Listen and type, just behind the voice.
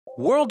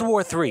World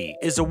War III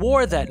is a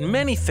war that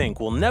many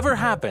think will never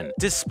happen,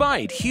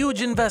 despite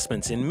huge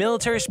investments in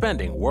military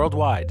spending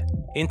worldwide.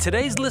 In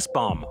today's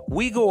Listbomb,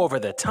 we go over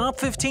the top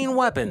 15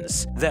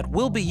 weapons that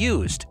will be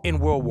used in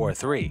World War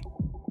III.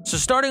 So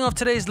starting off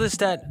today's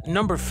list at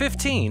number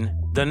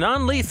 15, the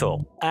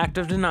non-lethal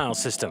active denial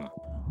system,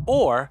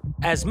 or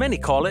as many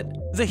call it,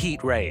 the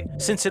heat ray,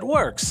 since it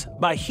works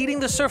by heating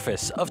the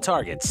surface of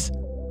targets.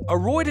 A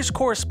Reuters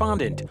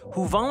correspondent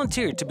who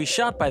volunteered to be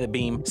shot by the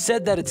beam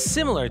said that it's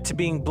similar to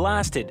being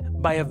blasted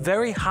by a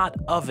very hot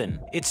oven.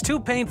 It's too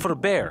painful to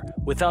bear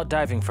without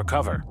diving for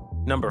cover.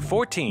 Number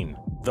 14.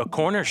 The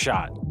corner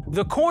shot.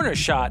 The corner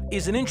shot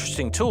is an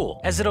interesting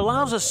tool as it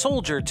allows a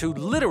soldier to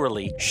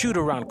literally shoot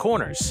around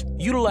corners.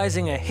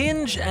 Utilizing a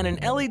hinge and an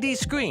LED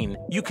screen,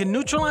 you can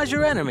neutralize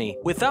your enemy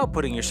without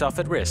putting yourself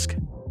at risk.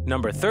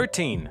 Number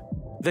 13.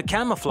 The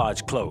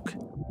camouflage cloak.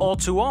 All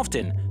too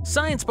often,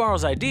 science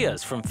borrows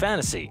ideas from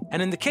fantasy,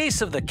 and in the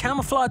case of the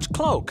camouflage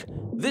cloak,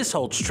 this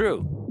holds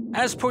true.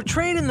 As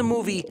portrayed in the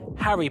movie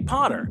Harry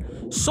Potter,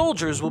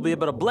 soldiers will be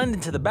able to blend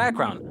into the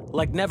background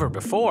like never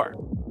before.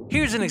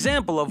 Here's an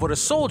example of what a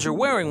soldier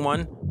wearing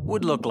one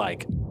would look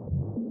like.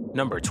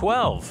 Number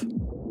 12.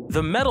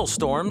 The Metal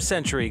Storm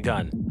Sentry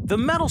Gun. The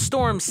Metal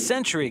Storm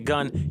Sentry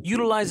Gun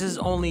utilizes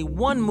only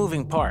one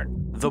moving part,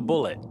 the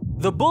bullet.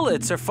 The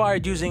bullets are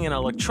fired using an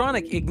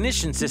electronic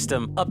ignition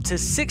system up to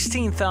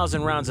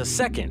 16,000 rounds a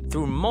second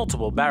through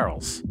multiple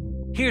barrels.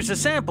 Here's a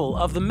sample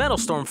of the Metal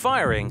Storm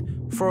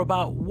firing for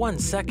about 1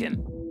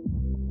 second.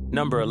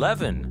 Number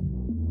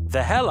 11.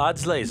 The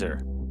HELODS Laser.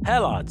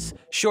 HELODS,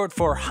 short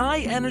for High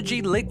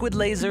Energy Liquid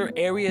Laser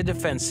Area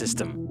Defense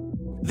System.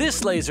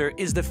 This laser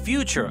is the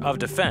future of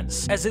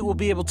defense, as it will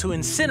be able to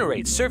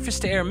incinerate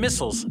surface-to-air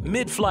missiles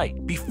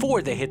mid-flight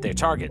before they hit their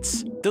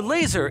targets. The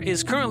laser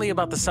is currently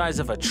about the size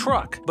of a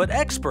truck, but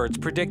experts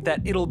predict that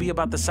it'll be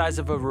about the size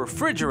of a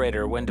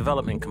refrigerator when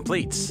development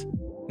completes.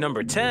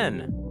 Number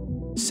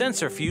 10.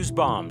 Sensor-fused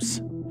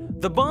bombs.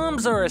 The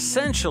bombs are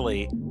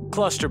essentially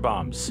cluster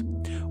bombs.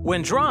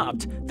 When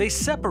dropped, they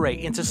separate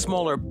into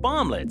smaller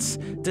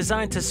bomblets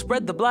designed to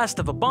spread the blast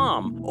of a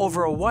bomb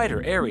over a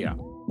wider area.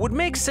 What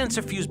makes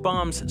sensor-fused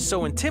bombs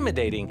so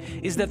intimidating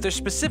is that they're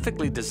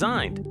specifically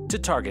designed to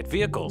target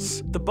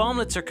vehicles. The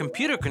bomblets are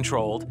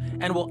computer-controlled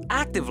and will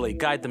actively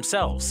guide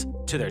themselves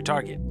to their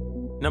target.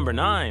 Number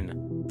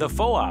 9. The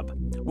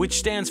FOAB, which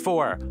stands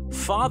for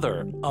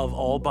Father of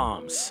All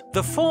Bombs.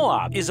 The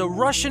FOAB is a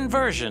Russian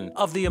version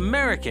of the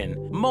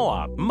American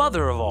MOAB,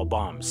 Mother of All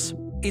Bombs.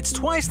 It's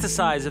twice the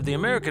size of the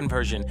American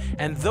version,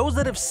 and those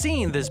that have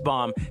seen this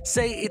bomb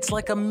say it's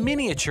like a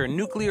miniature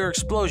nuclear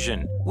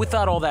explosion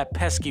without all that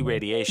pesky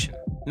radiation.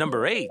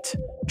 Number 8.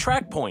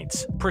 Track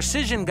Points,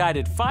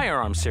 Precision-Guided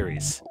Firearm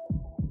Series.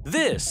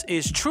 This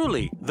is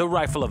truly the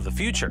rifle of the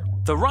future.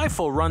 The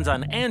rifle runs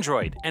on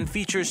Android and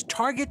features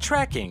target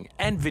tracking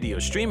and video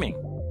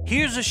streaming.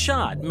 Here's a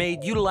shot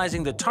made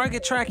utilizing the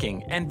target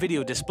tracking and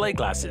video display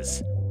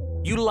glasses.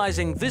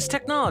 Utilizing this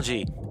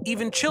technology,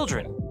 even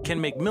children can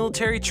make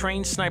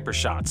military-trained sniper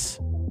shots.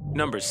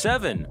 Number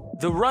 7.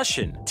 The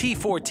Russian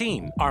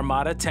T-14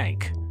 Armata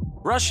tank.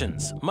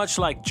 Russians, much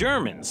like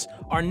Germans,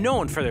 are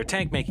known for their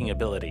tank-making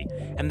ability,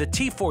 and the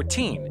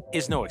T-14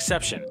 is no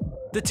exception.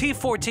 The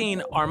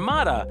T-14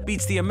 Armata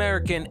beats the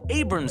American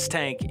Abrams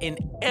tank in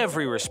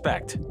every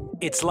respect.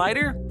 It's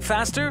lighter,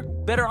 faster,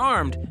 better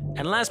armed,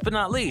 and last but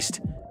not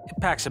least,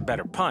 it packs a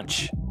better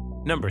punch.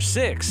 Number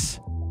 6.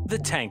 The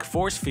tank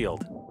force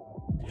field.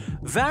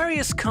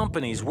 Various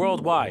companies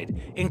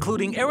worldwide,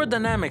 including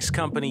aerodynamics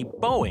company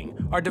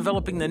Boeing, are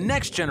developing the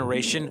next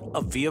generation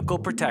of vehicle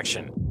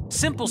protection.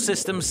 Simple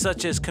systems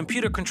such as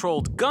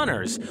computer-controlled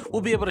gunners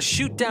will be able to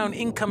shoot down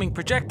incoming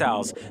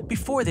projectiles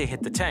before they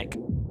hit the tank.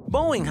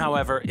 Boeing,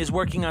 however, is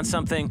working on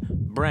something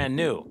brand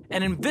new,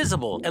 an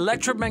invisible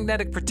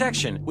electromagnetic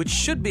protection which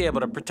should be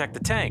able to protect the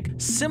tank,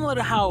 similar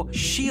to how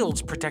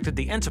shields protected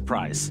the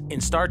Enterprise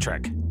in Star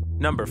Trek.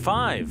 Number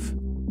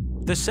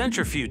 5. The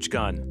centrifuge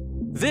gun.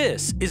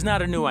 This is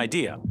not a new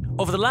idea.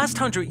 Over the last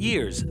 100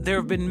 years, there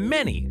have been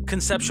many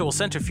conceptual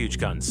centrifuge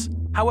guns.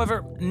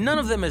 However, none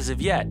of them as of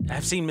yet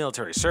have seen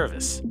military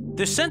service.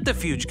 The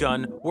centrifuge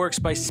gun works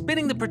by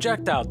spinning the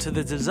projectile to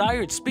the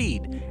desired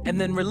speed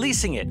and then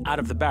releasing it out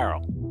of the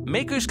barrel.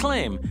 Makers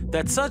claim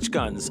that such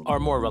guns are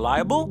more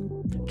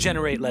reliable,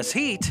 generate less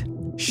heat,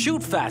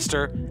 shoot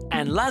faster,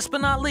 and last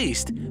but not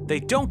least, they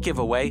don't give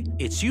away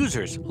its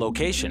user's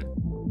location.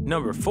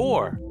 Number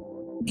 4.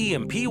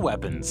 EMP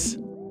weapons.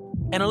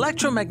 An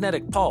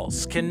electromagnetic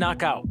pulse can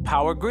knock out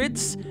power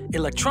grids,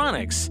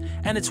 electronics,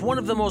 and it's one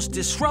of the most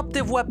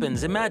disruptive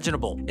weapons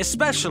imaginable,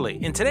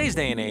 especially in today's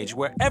day and age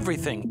where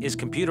everything is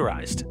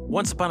computerized.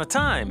 Once upon a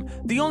time,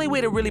 the only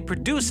way to really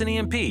produce an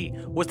EMP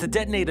was to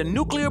detonate a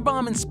nuclear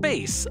bomb in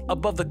space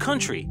above the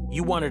country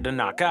you wanted to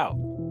knock out.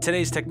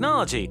 Today's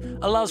technology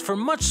allows for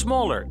much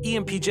smaller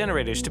EMP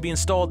generators to be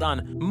installed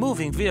on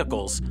moving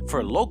vehicles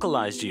for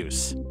localized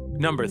use.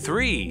 Number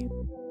 3.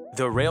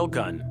 The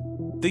railgun.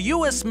 The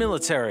US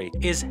military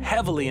is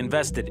heavily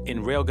invested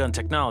in railgun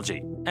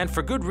technology. And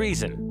for good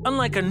reason.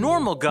 Unlike a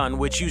normal gun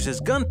which uses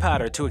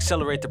gunpowder to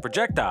accelerate the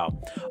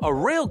projectile, a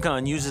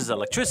railgun uses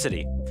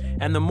electricity.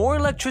 And the more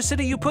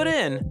electricity you put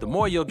in, the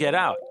more you'll get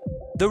out.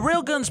 The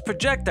railgun's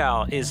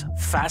projectile is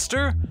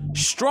faster,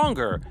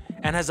 stronger,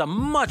 and has a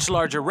much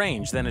larger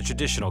range than a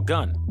traditional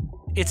gun.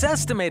 It's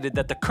estimated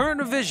that the current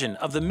revision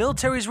of the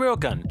military's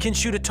railgun can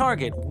shoot a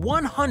target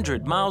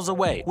 100 miles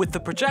away, with the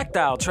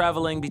projectile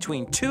traveling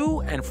between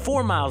 2 and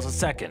 4 miles a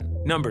second.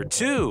 Number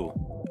 2.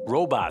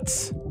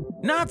 Robots.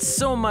 Not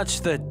so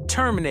much the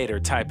Terminator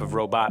type of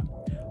robot,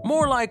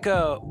 more like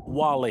a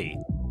WALL-E.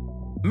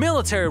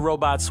 Military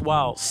robots,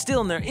 while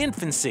still in their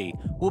infancy,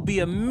 will be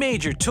a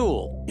major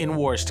tool in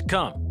wars to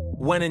come.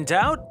 When in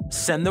doubt,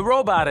 send the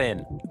robot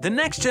in. The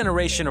next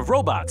generation of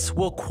robots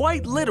will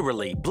quite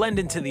literally blend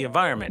into the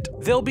environment.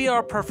 They'll be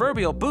our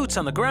proverbial boots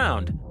on the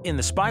ground in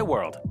the spy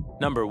world.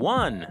 Number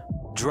 1.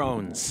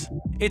 Drones.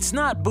 It's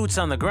not boots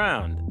on the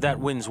ground that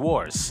wins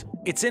wars.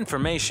 It's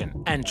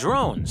information. And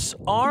drones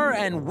are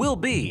and will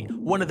be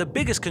one of the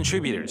biggest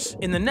contributors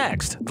in the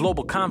next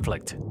global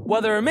conflict.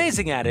 While they're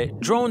amazing at it,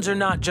 drones are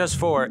not just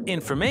for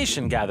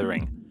information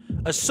gathering.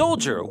 A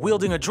soldier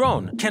wielding a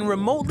drone can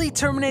remotely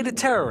terminate a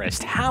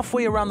terrorist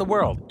halfway around the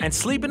world and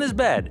sleep in his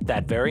bed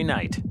that very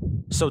night.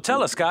 So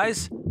tell us,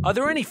 guys, are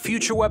there any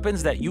future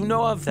weapons that you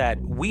know of that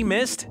we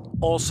missed?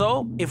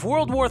 Also, if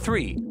World War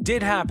III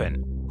did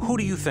happen, who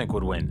do you think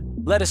would win?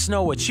 Let us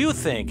know what you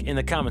think in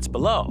the comments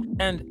below.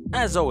 And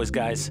as always,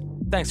 guys,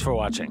 thanks for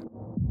watching.